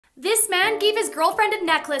This man gave his girlfriend a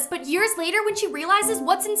necklace, but years later when she realizes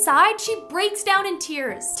what's inside, she breaks down in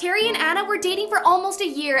tears. Terry and Anna were dating for almost a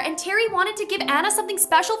year, and Terry wanted to give Anna something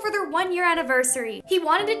special for their 1-year anniversary. He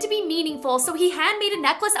wanted it to be meaningful, so he handmade a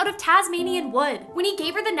necklace out of Tasmanian wood. When he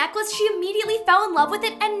gave her the necklace, she immediately fell in love with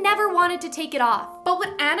it and never wanted to take it off. But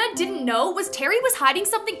what Anna didn't know was Terry was hiding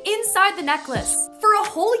something inside the necklace. For a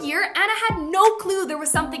whole year, Anna had no clue there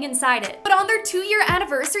was something inside it. But on their 2-year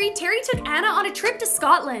anniversary, Terry took Anna on a trip to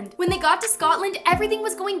Scotland. When they got to Scotland, everything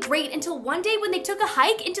was going great until one day when they took a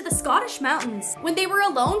hike into the Scottish mountains. When they were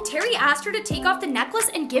alone, Terry asked her to take off the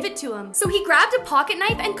necklace and give it to him. So he grabbed a pocket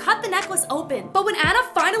knife and cut the necklace open. But when Anna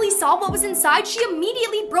finally saw what was inside, she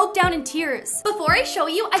immediately broke down in tears. Before I show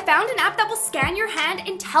you, I found an app that will scan your hand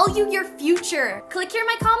and tell you your future. Click here in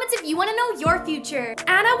my comments if you want to know your future.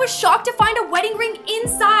 Anna was shocked to find a wedding ring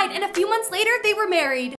inside, and a few months later, they were married.